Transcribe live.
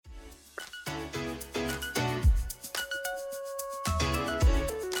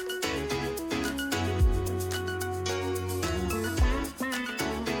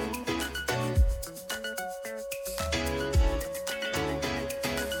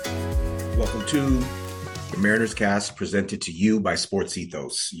Welcome to the Mariners Cast, presented to you by Sports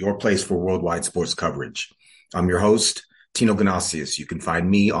Ethos, your place for worldwide sports coverage. I'm your host, Tino Ganasius. You can find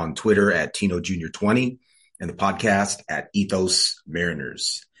me on Twitter at Tino Jr. 20 and the podcast at Ethos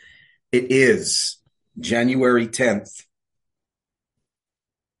Mariners. It is January 10th,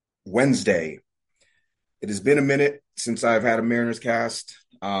 Wednesday. It has been a minute since I've had a Mariners Cast.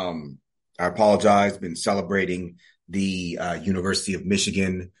 I apologize. Been celebrating the University of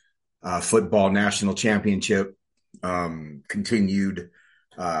Michigan football national championship. Continued,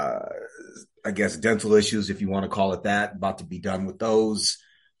 dental issues, if you want to call it that. About to be done with those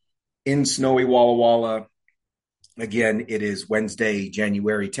in snowy Walla Walla. Again, it is Wednesday,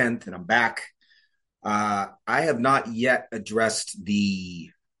 January 10th, and I'm back. I have not yet addressed the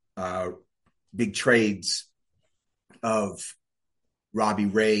big trades of Robbie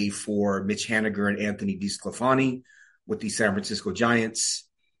Ray for Mitch Haniger and Anthony DeSclafani with the San Francisco Giants,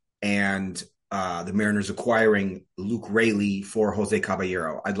 and the Mariners acquiring Luke Raley for Jose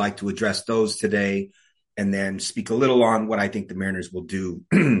Caballero. I'd like to address those today and then speak a little on what I think the Mariners will do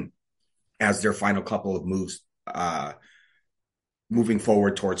as their final couple of moves moving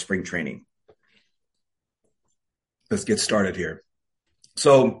forward towards spring training. Let's get started here.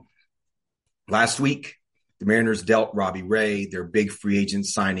 So last week, the Mariners dealt Robbie Ray, their big free agent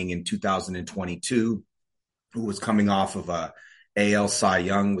signing in 2022, who was coming off of a AL Cy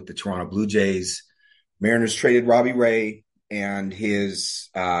Young with the Toronto Blue Jays. Mariners traded Robbie Ray and his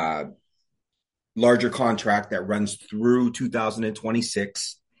larger contract that runs through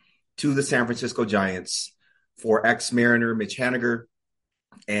 2026 to the San Francisco Giants for ex-Mariner Mitch Haniger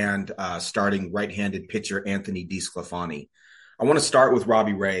and starting right-handed pitcher Anthony DeSclafani. I want to start with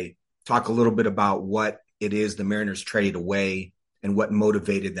Robbie Ray, talk a little bit about what it is the Mariners traded away and what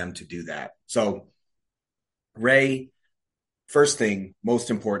motivated them to do that. So Ray, first thing, most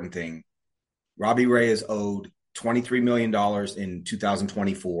important thing, Robbie Ray is owed $23 million in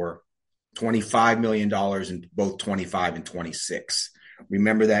 2024, $25 million in both 25 and 26.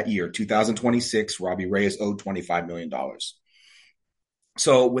 Remember that year, 2026, Robbie Ray is owed $25 million.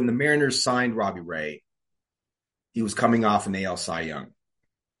 So when the Mariners signed Robbie Ray, he was coming off an AL Cy Young.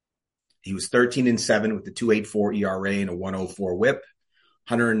 He was 13-7 with a 2.84 ERA and a 1.04 WHIP,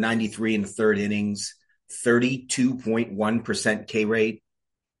 193 in the third innings, 32.1% K rate.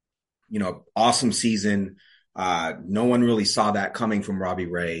 You know, awesome season. No one really saw that coming from Robbie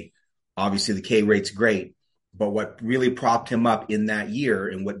Ray. Obviously, the K rate's great, but what really propped him up in that year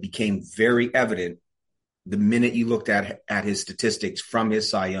and what became very evident the minute you looked at his statistics from his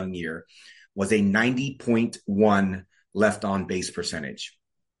Cy Young year was a 90.1 left on base percentage.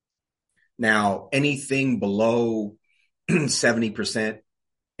 Now, anything below 70%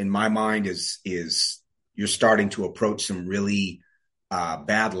 in my mind is you're starting to approach some really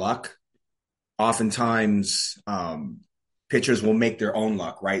bad luck. Oftentimes, pitchers will make their own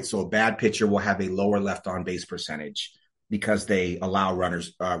luck, right? So a bad pitcher will have a lower left on base percentage because they allow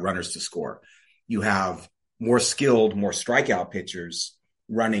runners to score. You have more skilled, more strikeout pitchers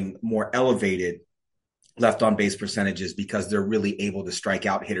running more elevated left on base percentages because they're really able to strike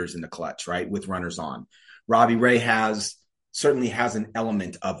out hitters in the clutch, right? With runners on. Robbie Ray certainly has an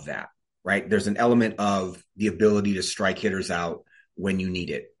element of that, right? There's an element of the ability to strike hitters out when you need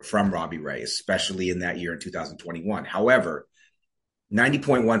it from Robbie Ray, especially in that year in 2021. However,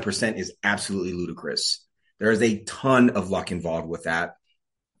 90.1% is absolutely ludicrous. There is a ton of luck involved with that.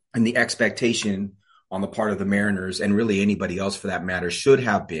 And the expectation on the part of the Mariners, and really anybody else for that matter, should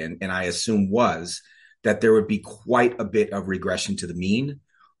have been, and I assume was, that there would be quite a bit of regression to the mean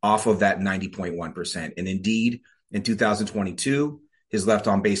off of that 90.1%. And indeed, in 2022, his left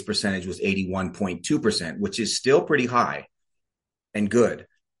on base percentage was 81.2%, which is still pretty high and good,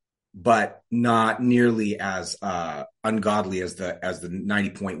 but not nearly as ungodly as the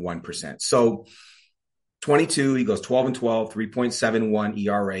 90.1%. So 22, he goes 12-12, 3.71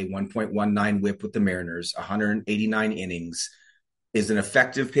 ERA, 1.19 WHIP with the Mariners, 189 innings, is an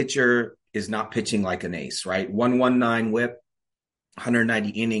effective pitcher, is not pitching like an ace, right? 119 WHIP, 190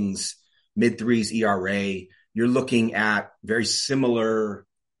 innings, mid-threes ERA. You're looking at very similar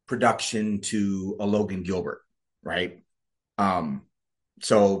production to a Logan Gilbert, right?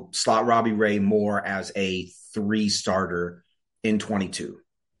 So slot Robbie Ray more as a 3 starter in 22.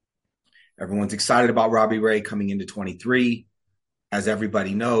 Everyone's excited about Robbie Ray coming into 23. As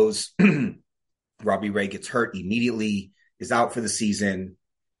everybody knows, Robbie Ray gets hurt immediately, is out for the season,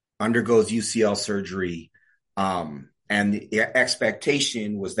 undergoes UCL surgery. And the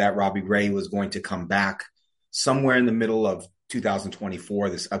expectation was that Robbie Ray was going to come back somewhere in the middle of 2024,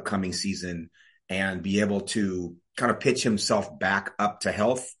 this upcoming season, and be able to kind of pitch himself back up to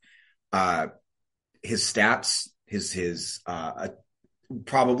health. Uh, his stats, his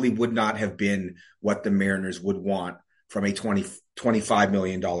probably would not have been what the Mariners would want from a $25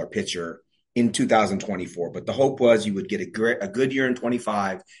 million pitcher in 2024. But the hope was you would get a good year in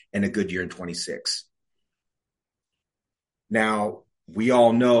 25 and a good year in 26. Now, we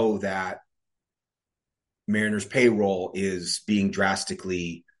all know that Mariners payroll is being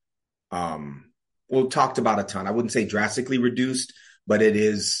drastically, talked about a ton. I wouldn't say drastically reduced, but it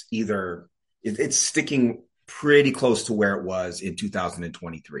is it's sticking pretty close to where it was in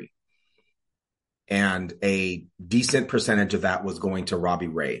 2023. And a decent percentage of that was going to Robbie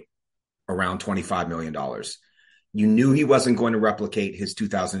Ray, around $25 million. You knew he wasn't going to replicate his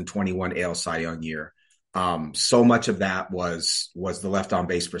 2021 AL Cy Young year. So much of that was the left on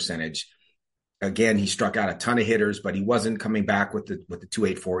base percentage. Again, he struck out a ton of hitters, but he wasn't coming back with the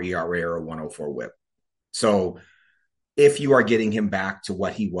 2.84 ERA or a 104 WHIP. So if you are getting him back to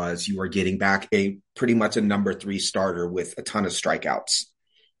what he was, you are getting back pretty much a number 3 starter with a ton of strikeouts.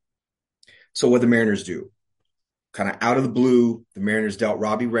 So what the Mariners do, kind of out of the blue, the Mariners dealt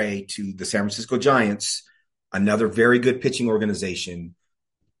Robbie Ray to the San Francisco Giants, another very good pitching organization,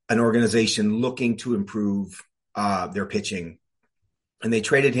 an organization looking to improve their pitching. And they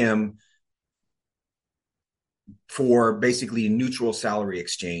traded him for basically a neutral salary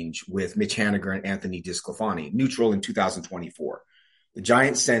exchange with Mitch Haniger and Anthony DeSclafani, neutral in 2024. The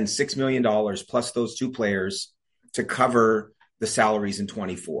Giants send $6 million plus those 2 players to cover the salaries in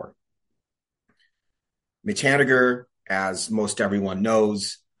 24. Mitch Haniger, as most everyone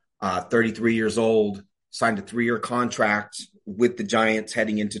knows, 33 years old, signed a 3-year contract with the Giants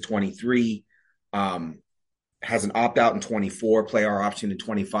heading into 23, has an opt-out in 24, player option in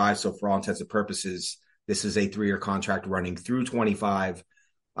 25. So for all intents and purposes, this is a 3-year contract running through 25.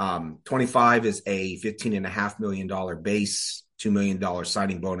 25 is a $15.5 million base, $2 million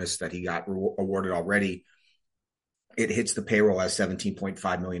signing bonus that he got awarded already. It hits the payroll as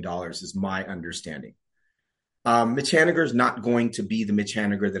 $17.5 million is my understanding. Mitch Haniger is not going to be the Mitch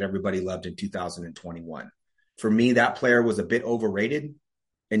Haniger that everybody loved in 2021. For me, that player was a bit overrated,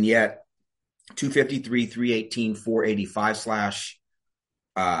 and yet 253, 318, 485 slash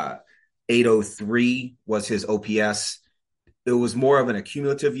 803 was his OPS. It was more of an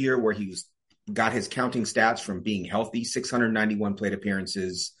accumulative year where got his counting stats from being healthy, 691 plate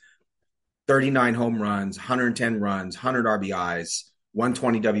appearances, 39 home runs, 110 runs, 100 RBIs,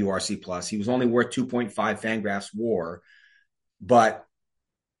 120 WRC plus. He was only worth 2.5 Fangraphs WAR, but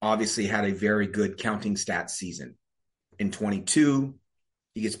obviously had a very good counting stats season. In 22,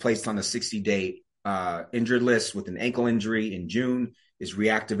 he gets placed on a 60-day injured list with an ankle injury in June, is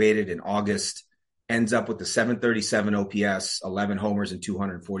reactivated in August, ends up with the 737 OPS, 11 homers and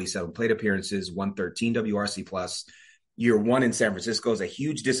 247 plate appearances, 113 WRC plus. Year 1 in San Francisco is a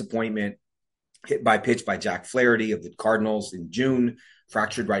huge disappointment. Hit by pitch by Jack Flaherty of the Cardinals in June.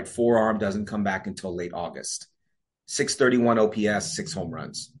 Fractured right forearm, doesn't come back until late August. 631 OPS, 6 home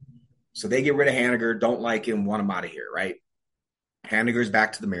runs. So they get rid of Haniger, don't like him, want him out of here, right? Haniger's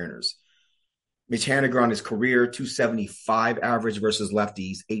back to the Mariners. Mitch Haniger on his career, 275 average versus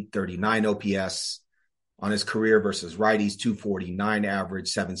lefties, 839 OPS. On his career versus righties, 249 average,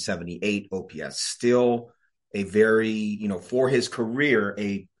 778 OPS. Still a very, for his career,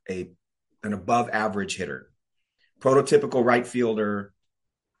 an above average hitter. Prototypical right fielder,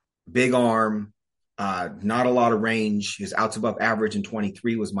 big arm, not a lot of range. His outs above average in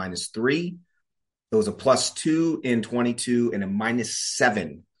 23 was -3. It was a +2 in 22 and a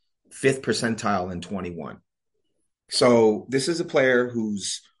 -7, 5th percentile in 21. So this is a player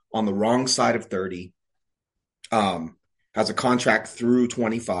who's on the wrong side of 30, has a contract through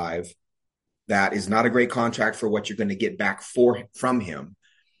 25. That is not a great contract for what you're going to get back from him.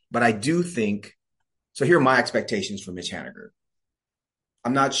 But I do think, so here are my expectations for Mitch Haniger.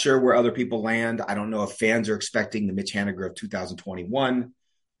 I'm not sure where other people land. I don't know if fans are expecting the Mitch Haniger of 2021.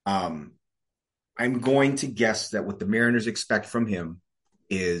 I'm going to guess that what the Mariners expect from him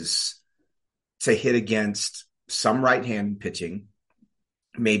is to hit against some right-handed pitching.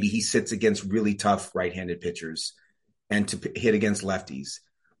 Maybe he sits against really tough right-handed pitchers and to hit against lefties.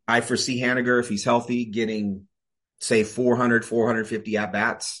 I foresee Haniger, if he's healthy, getting, say, 400, 450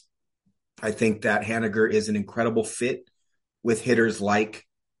 at-bats. I think that Haniger is an incredible fit with hitters like,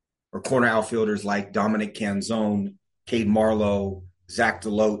 or corner outfielders like Dominic Canzone, Cade Marlowe, Zach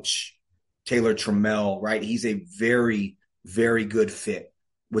DeLoach, Taylor Trammell, right? He's a very, very good fit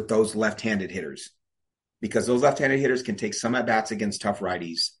with those left-handed hitters because those left-handed hitters can take some at-bats against tough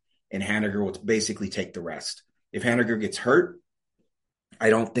righties, and Haniger will basically take the rest. If Haniger gets hurt, I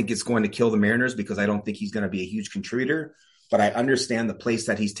don't think it's going to kill the Mariners because I don't think he's going to be a huge contributor. but I understand the place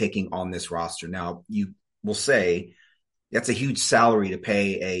that he's taking on this roster. Now, you will say that's a huge salary to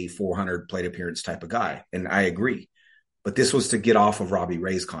pay a 400 plate appearance type of guy, and I agree. But this was to get off of Robbie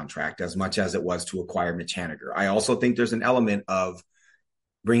Ray's contract as much as it was to acquire Mitch Haniger. I also think there's an element of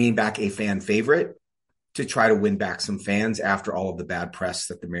bringing back a fan favorite to try to win back some fans after all of the bad press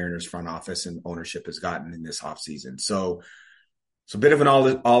that the Mariners front office and ownership has gotten in this offseason. So it's a bit of an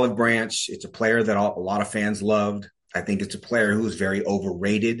olive branch. It's a player that a lot of fans loved. I think it's a player who was very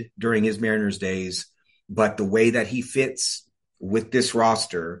overrated during his Mariners days. But the way that he fits with this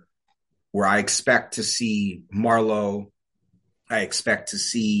roster, where I expect to see Marlowe, I expect to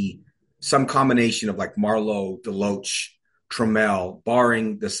see some combination of like Marlowe, Deloach, Trammell,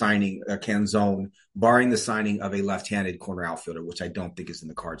 barring the signing, Canzone, barring the signing of a left-handed corner outfielder, which I don't think is in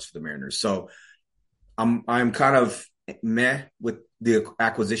the cards for the Mariners. So I'm kind of meh with the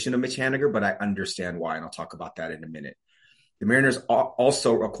acquisition of Mitch Haniger, but I understand why, and I'll talk about that in a minute. The Mariners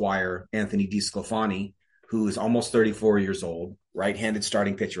also acquire Anthony DeSclafani, who is almost 34 years old, right-handed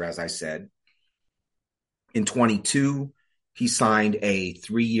starting pitcher, as I said. In 22, he signed a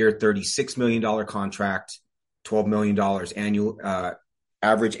 3-year, $36 million contract, $12 million annual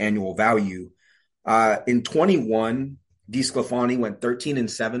average annual value. In 21, DeSclafani went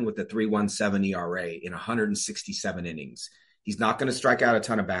 13-7 with a 3.17 ERA in 167 innings. He's not going to strike out a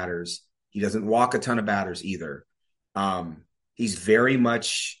ton of batters. He doesn't walk a ton of batters either. He's very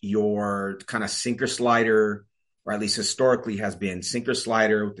much your kind of sinker slider, or at least historically has been sinker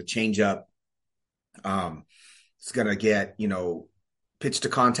slider with the changeup. It's going to get, pitch to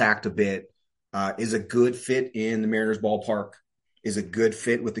contact a bit, is a good fit in the Mariners ballpark, is a good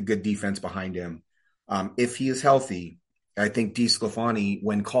fit with a good defense behind him. If he is healthy, I think DeSclafani,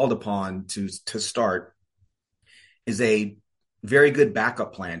 when called upon to start, is a very good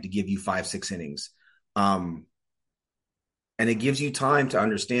backup plan to give you 5-6 innings. And it gives you time to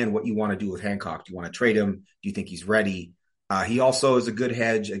understand what you want to do with Hancock. Do you want to trade him? Do you think he's ready? He also is a good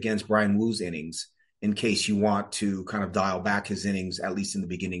hedge against Brian Woo's innings in case you want to kind of dial back his innings, at least in the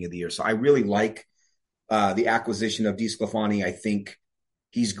beginning of the year. So I really like the acquisition of DeSclafani. I think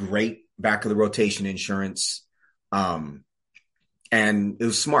he's great back of the rotation insurance. And it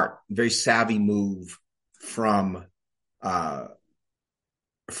was smart, very savvy move from Jerry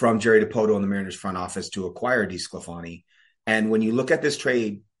Dipoto and the Mariners front office to acquire DeSclafani. And when you look at this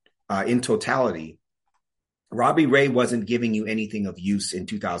trade in totality, Robbie Ray wasn't giving you anything of use in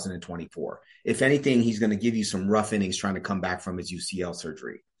 2024. If anything, he's going to give you some rough innings trying to come back from his UCL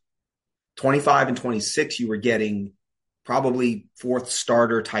surgery. 25 and 26, you were getting probably fourth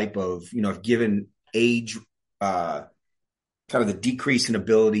starter type of, given age, kind of the decrease in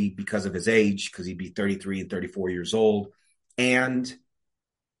ability because of his age, because he'd be 33 and 34 years old, and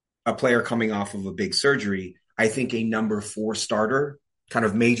a player coming off of a big surgery. I think a number 4 starter, kind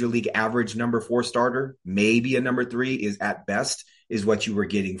of major league average number 4 starter, maybe a number 3 is at best, is what you were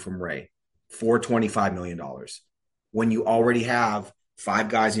getting from Ray for $25 million. When you already have 5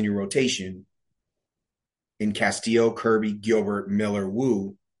 guys in your rotation in Castillo, Kirby, Gilbert, Miller,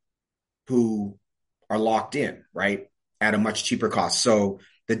 Woo, who are locked in, right, at a much cheaper cost. So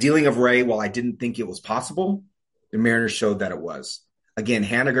the dealing of Ray, while I didn't think it was possible, the Mariners showed that it was. Again,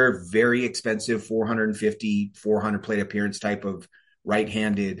 Haniger, very expensive, 450, 400 plate appearance type of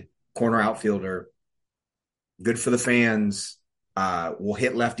right-handed corner outfielder. Good for the fans. Will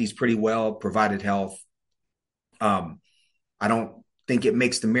hit lefties pretty well, provided health. I don't think it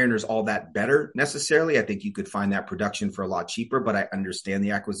makes the Mariners all that better necessarily. I think you could find that production for a lot cheaper, but I understand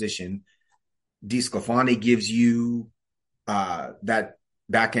the acquisition. DeSclafani gives you that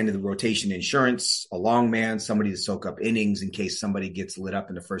back end of the rotation insurance, a long man, somebody to soak up innings in case somebody gets lit up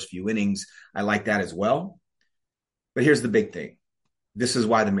in the first few innings. I like that as well. But here's the big thing. This is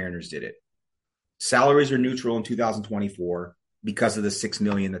why the Mariners did it. Salaries are neutral in 2024 because of the $6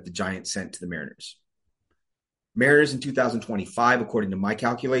 million that the Giants sent to the Mariners. Mariners in 2025, according to my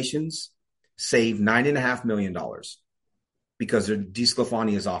calculations, save $9.5 million because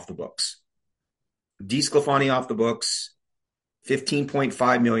DeSclafani is off the books. DeSclafani off the books,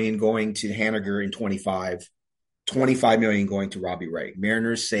 $15.5 million going to Haniger in 25, $25 million going to Robbie Ray.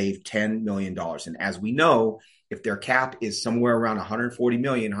 Mariners save $10 million. And as we know, if their cap is somewhere around $140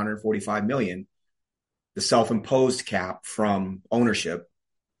 million, $145 million, the self-imposed cap from ownership,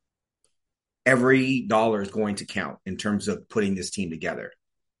 every dollar is going to count in terms of putting this team together.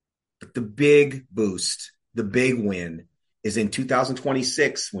 But the big boost, the big win is in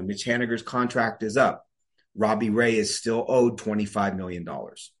 2026 when Mitch Haniger's contract is up. Robbie Ray is still owed $25 million.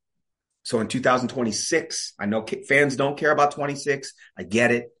 So in 2026, I know fans don't care about 26. I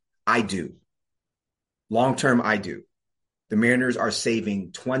get it. I do. Long term, I do. The Mariners are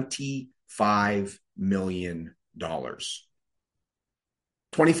saving $25 million.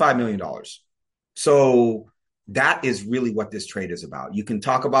 $25 million. So that is really what this trade is about. You can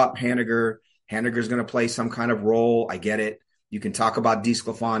talk about Haniger. Haniger's going to play some kind of role. I get it. You can talk about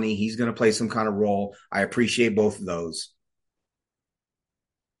DeSclafani. He's going to play some kind of role. I appreciate both of those.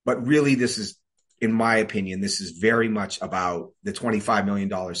 But really, this is, in my opinion, this is very much about the $25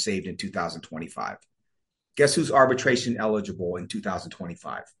 million saved in 2025. Guess who's arbitration eligible in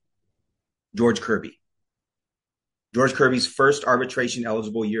 2025? George Kirby. George Kirby's first arbitration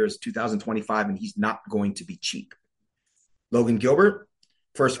eligible year is 2025, and he's not going to be cheap. Logan Gilbert,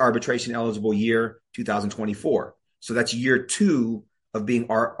 first arbitration eligible year, 2024. So that's year 2 of being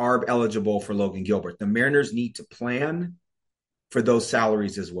ARB eligible for Logan Gilbert. The Mariners need to plan for those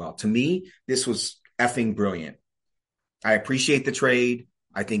salaries as well. To me, this was effing brilliant. I appreciate the trade.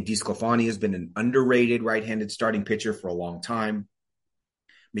 I think DeSclafani has been an underrated right-handed starting pitcher for a long time.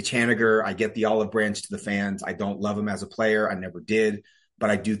 Mitch Haniger, I get the olive branch to the fans. I don't love him as a player. I never did, but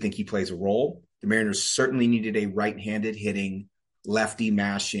I do think he plays a role. The Mariners certainly needed a right-handed hitting, lefty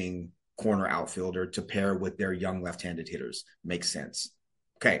mashing corner outfielder to pair with their young left-handed hitters. Makes sense.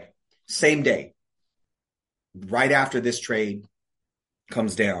 Okay, same day. Right after this trade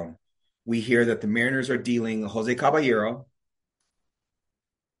comes down, we hear that the Mariners are dealing Jose Caballero,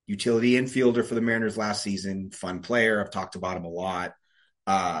 utility infielder for the Mariners last season, fun player. I've talked about him a lot.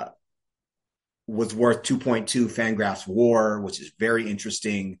 Was worth 2.2 Fangraphs WAR, which is very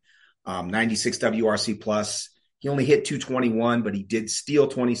interesting. 96 WRC plus. He only hit 221, but he did steal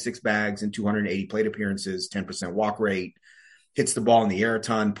 26 bags in 280 plate appearances, 10% walk rate, hits the ball in the air a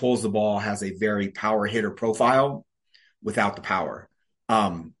ton, pulls the ball, has a very power hitter profile without the power.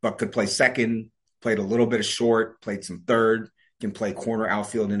 But could play second, played a little bit of short, played some third, can play corner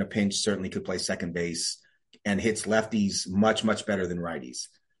outfield in a pinch, certainly could play second base, and hits lefties much, much better than righties.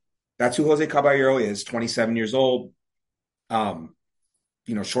 That's who Jose Caballero is, 27 years old,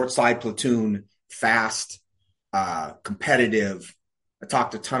 short side platoon, fast, competitive. I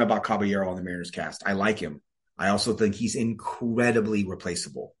talked a ton about Caballero on the Mariners cast. I like him. I also think he's incredibly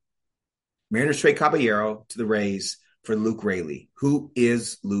replaceable. Mariners trade Caballero to the Rays for Luke Raley. Who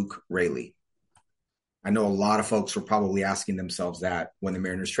is Luke Raley? I know a lot of folks were probably asking themselves that when the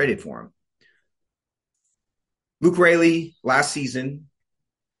Mariners traded for him. Luke Raley, last season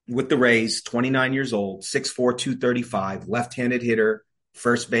with the Rays, 29 years old, 6'4", 235, left-handed hitter,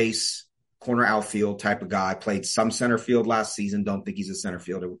 first base, corner outfield type of guy. Played some center field last season. Don't think he's a center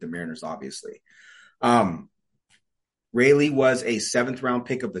fielder with the Mariners, obviously. Raley was a 7th-round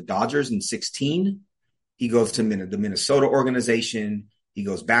pick of the Dodgers in 2016. He goes to the Minnesota organization. He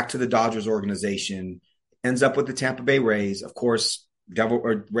goes back to the Dodgers organization, ends up with the Tampa Bay Rays. Of course,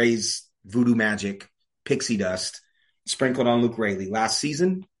 Rays voodoo magic, pixie dust, sprinkled on Luke Raley. Last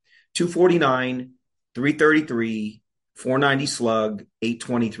season, 249, 333, 490 slug,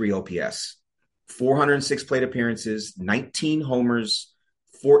 823 OPS, 406 plate appearances, 19 homers,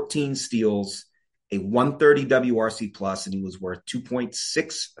 14 steals, a 130 WRC plus, and he was worth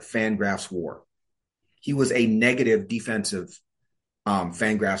 2.6 Fangraphs WAR. He was a negative defensive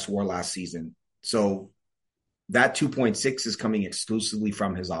Fangraphs WAR last season. So that 2.6 is coming exclusively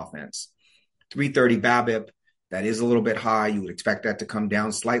from his offense. 330 BABIP, that is a little bit high. You would expect that to come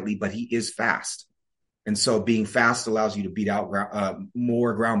down slightly, but he is fast. And so being fast allows you to beat out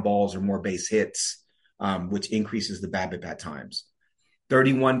more ground balls or more base hits, which increases the BABIP at times.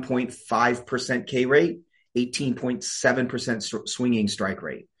 31.5% K rate, 18.7% swinging strike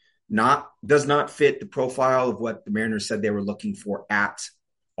rate. Does not fit the profile of what the Mariners said they were looking for at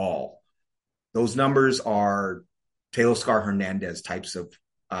all. Those numbers are Teoscar Hernandez types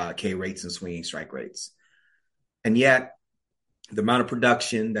of K rates and swinging strike rates. And yet, the amount of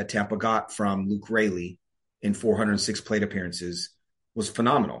production that Tampa got from Luke Raley in 406 plate appearances was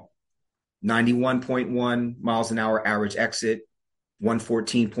phenomenal. 91.1 miles an hour average exit,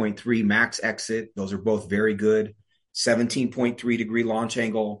 114.3 max exit. Those are both very good. 17.3 degree launch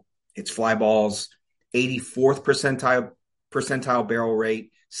angle, hits fly balls, 84th percentile barrel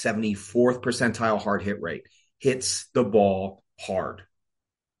rate, 74th percentile hard hit rate. Hits the ball hard.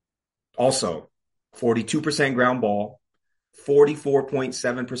 Also, 42% ground ball,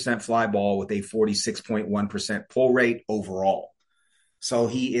 44.7% fly ball with a 46.1% pull rate overall. So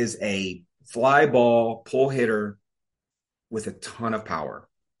he is a fly ball pull hitter with a ton of power.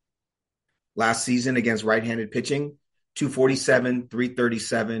 Last season against right-handed pitching, 247,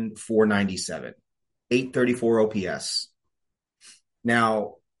 337, 497, 834 OPS.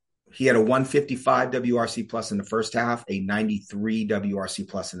 Now, He had a 155 WRC plus in the first half, a 93 WRC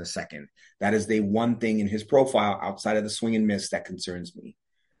plus in the second. That is the one thing in his profile outside of the swing and miss that concerns me.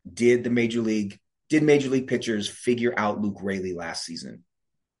 Did major league pitchers figure out Luke Raley last season?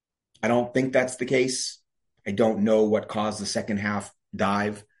 I don't think that's the case. I don't know what caused the second half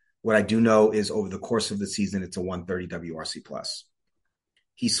dive. What I do know is over the course of the season, it's a 130 WRC plus.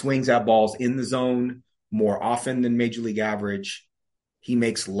 He swings at balls in the zone more often than major league average. He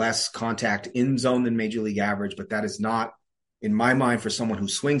makes less contact in zone than major league average, but that is not, in my mind, for someone who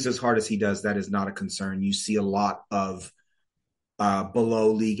swings as hard as he does, that is not a concern. You see a lot of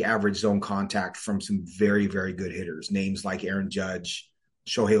below league average zone contact from some very, very good hitters. Names like Aaron Judge,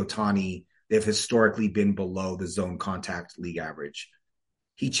 Shohei Ohtani, they've historically been below the zone contact league average.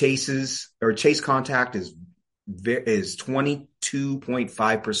 Chase contact is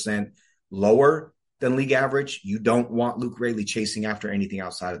 22.5% lower than league average. You don't want Luke Raley chasing after anything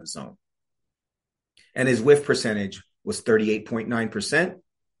outside of the zone. And his whiff percentage was 38.9%.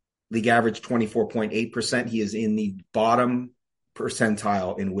 League average 24.8%. He is in the bottom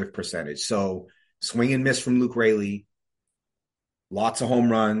percentile in whiff percentage. So swing and miss from Luke Raley, lots of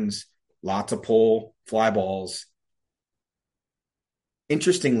home runs, lots of pull fly balls.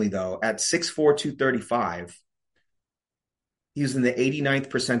 Interestingly, though, at 6'4", 235, he was in the 89th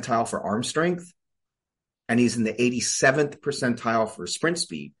percentile for arm strength, and he's in the 87th percentile for sprint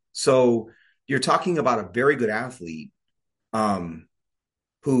speed. So you're talking about a very good athlete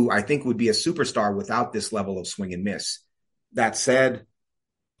who I think would be a superstar without this level of swing and miss. That said,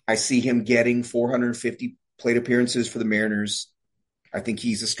 I see him getting 450 plate appearances for the Mariners. I think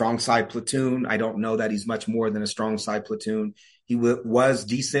he's a strong side platoon. I don't know that he's much more than a strong side platoon. He was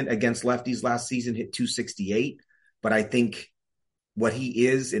decent against lefties last season, hit 268. But I think what he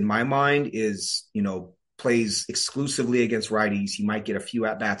is, in my mind, is, plays exclusively against righties. He might get a few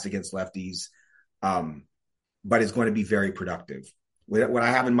at-bats against lefties, but is going to be very productive. What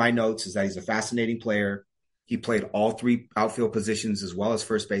I have in my notes is that he's a fascinating player. He played all three outfield positions as well as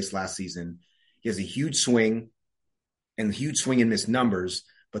first base last season. He has a huge swing and miss numbers,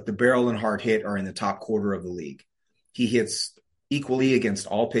 but the barrel and hard hit are in the top quarter of the league. He hits equally against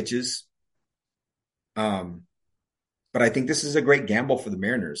all pitches. But I think this is a great gamble for the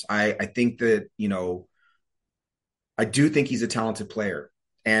Mariners. I think that, I do think he's a talented player.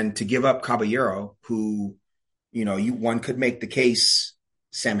 And to give up Caballero, who, one could make the case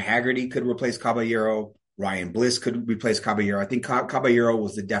Sam Haggerty could replace Caballero, Ryan Bliss could replace Caballero. I think Caballero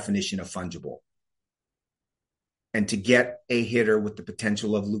was the definition of fungible. And to get a hitter with the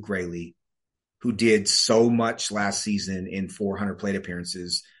potential of Luke Raley, who did so much last season in 400 plate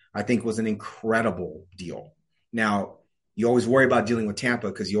appearances, I think was an incredible deal. Now, you always worry about dealing with Tampa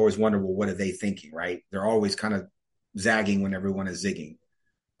because you always wonder, well, what are they thinking, right? They're always kind of zagging when everyone is zigging.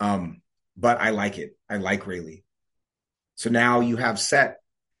 But I like it. I like Raley. So now you have set,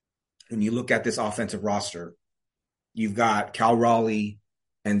 when you look at this offensive roster, you've got Cal Raleigh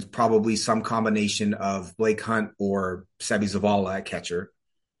and probably some combination of Blake Hunt or Sebi Zavala at catcher.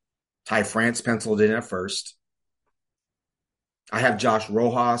 Ty France penciled in at first. I have Josh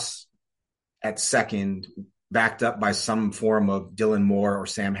Rojas at second, backed up by some form of Dylan Moore or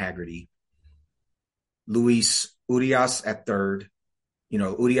Sam Haggerty. Luis Urias at third.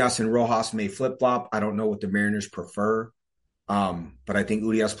 Urias and Rojas may flip-flop. I don't know what the Mariners prefer. But I think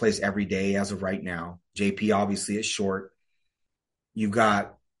Urias plays every day as of right now. JP obviously is short. You've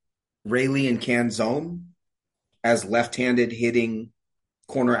got Raley and Canzone as left-handed hitting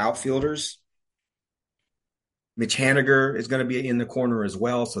corner outfielders. Mitch Haniger is going to be in the corner as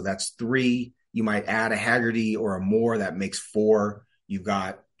well, so that's 3. You might add a Haggerty or a Moore, that makes 4. You've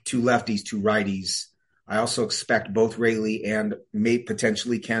got 2 lefties, 2 righties. I also expect both Raley and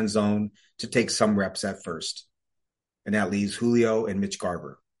potentially Canzone to take some reps at first. And that leaves Julio and Mitch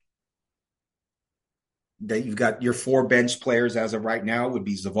Garver. That you've got your 4 bench players as of right now would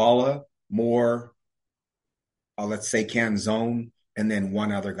be Zavala, Moore, let's say Canzone, and then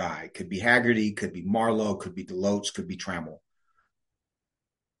one other guy. Could be Haggerty, could be Marlowe, could be Deloach, could be Trammell.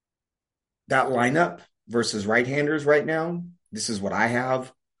 That lineup versus right-handers right now, this is what I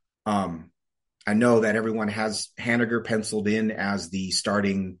have. I know that everyone has Haniger penciled in as the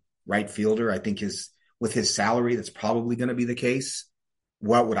starting right fielder. I think with his salary, that's probably going to be the case.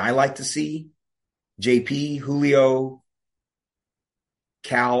 What would I like to see? JP, Julio,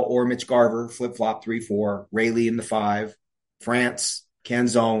 Cal, or Mitch Garver, flip-flop 3-4, Raley in the 5, France,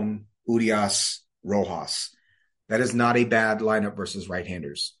 Canzone, Urias, Rojas. That is not a bad lineup versus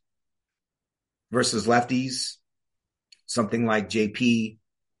right-handers. Versus lefties, something like JP,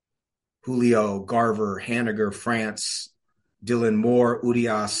 Julio, Garver, Haniger, France, Dylan Moore,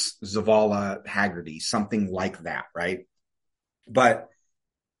 Urias, Zavala, Haggerty, something like that, right? But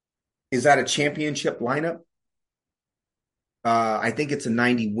is that a championship lineup? I think it's a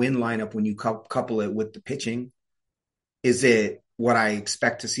 90 win lineup when you couple it with the pitching. Is it what I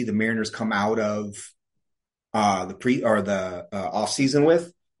expect to see the Mariners come out of the off season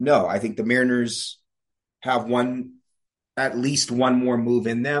with? No, I think the Mariners have at least one more move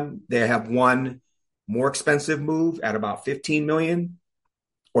in them. They have one more expensive move at about 15 million,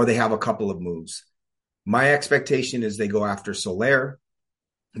 or they have a couple of moves. My expectation is they go after Soler.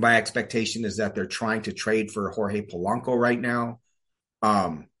 My expectation is that they're trying to trade for Jorge Polanco right now.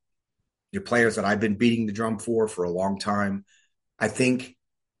 Your players that I've been beating the drum for a long time. I think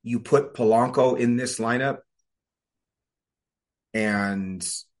you put Polanco in this lineup and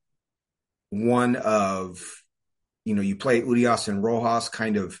you play Urias and Rojas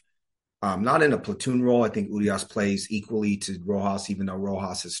kind of not in a platoon role. I think Urias plays equally to Rojas, even though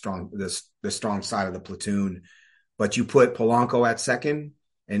Rojas is the strong side of the platoon. But you put Polanco at second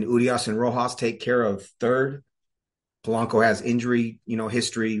and Urias and Rojas take care of third. Polanco has injury,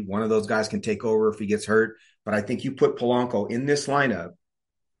 history. One of those guys can take over if he gets hurt. But I think you put Polanco in this lineup,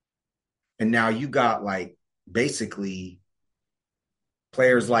 and now you got basically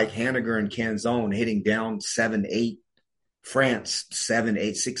players like Haniger and Canzone hitting down 7-8, France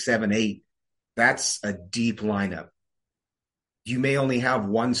 7-8, 6-7-8. That's a deep lineup. You may only have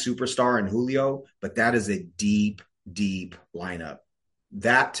one superstar in Julio, but that is a deep, deep lineup.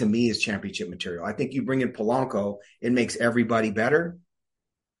 That to me is championship material. I think you bring in Polanco, it makes everybody better.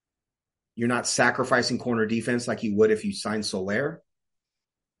 You're not sacrificing corner defense like you would if you signed Soler.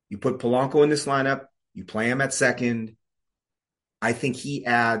 You put Polanco in this lineup, you play him at second. I think he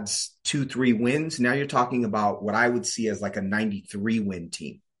adds 2-3 wins. Now you're talking about what I would see as like a 93 win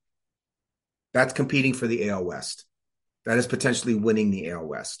team. That's competing for the AL West. That is potentially winning the AL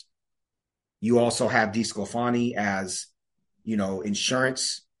West. You also have DeSclafani as,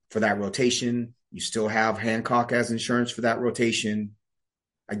 insurance for that rotation. You still have Hancock as insurance for that rotation.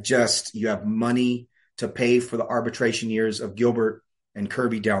 You have money to pay for the arbitration years of Gilbert and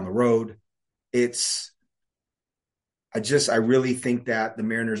Kirby down the road. I really think that the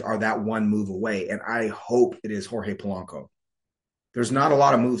Mariners are that one move away, and I hope it is Jorge Polanco. There's not a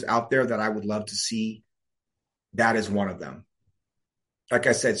lot of moves out there that I would love to see. That is one of them. Like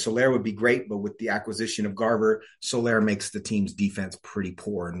I said, Soler would be great, but with the acquisition of Garver, Soler makes the team's defense pretty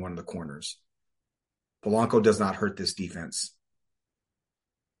poor in one of the corners. Polanco does not hurt this defense.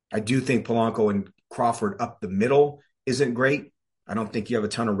 I do think Polanco and Crawford up the middle isn't great. I don't think you have a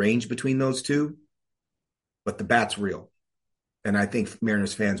ton of range between those two, but the bat's real. And I think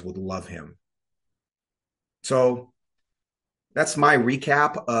Mariners fans would love him. So that's my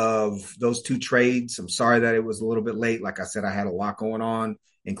recap of those two trades. I'm sorry that it was a little bit late. Like I said, I had a lot going on,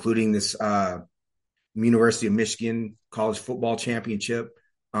 including this University of Michigan college football championship.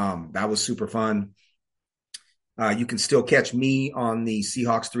 That was super fun. You can still catch me on the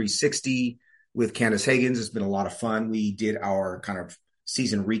Seahawks 360 with Candace Higgins. It's been a lot of fun. We did our kind of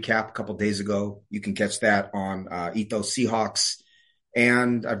season recap a couple days ago. You can catch that on Ethos Seahawks.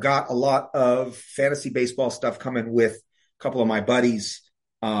 And I've got a lot of fantasy baseball stuff coming with a couple of my buddies.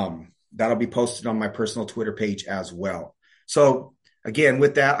 That'll be posted on my personal Twitter page as well. So again,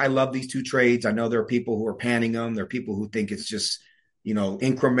 with that, I love these two trades. I know there are people who are panning them. There are people who think it's just,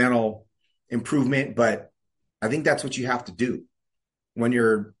 incremental improvement, but I think that's what you have to do. When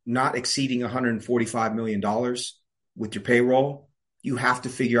you're not exceeding $145 million with your payroll, you have to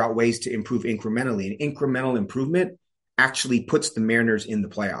figure out ways to improve incrementally. And incremental improvement actually puts the Mariners in the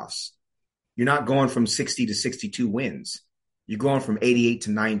playoffs. You're not going from 60 to 62 wins. You're going from 88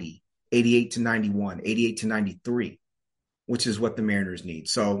 to 90, 88 to 91, 88 to 93, which is what the Mariners need.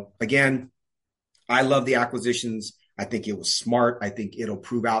 So again, I love the acquisitions. I think it was smart. I think it'll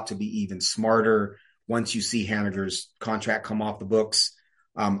prove out to be even smarter once you see Haniger's contract come off the books.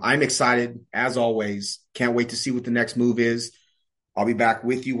 I'm excited, as always. Can't wait to see what the next move is. I'll be back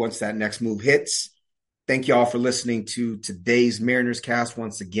with you once that next move hits. Thank you all for listening to today's Mariners Cast.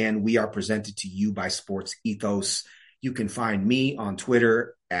 Once again, we are presented to you by Sports Ethos. You can find me on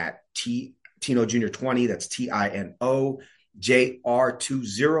Twitter at Tino Jr. 20. That's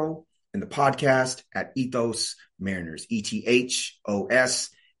TINOJR20. And the podcast at Ethos Mariners.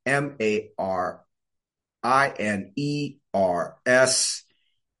 ETHOSMARINERS.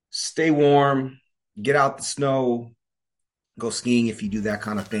 Stay warm. Get out the snow. Go skiing if you do that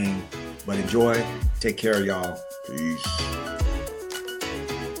kind of thing. But enjoy. Take care, y'all. Peace.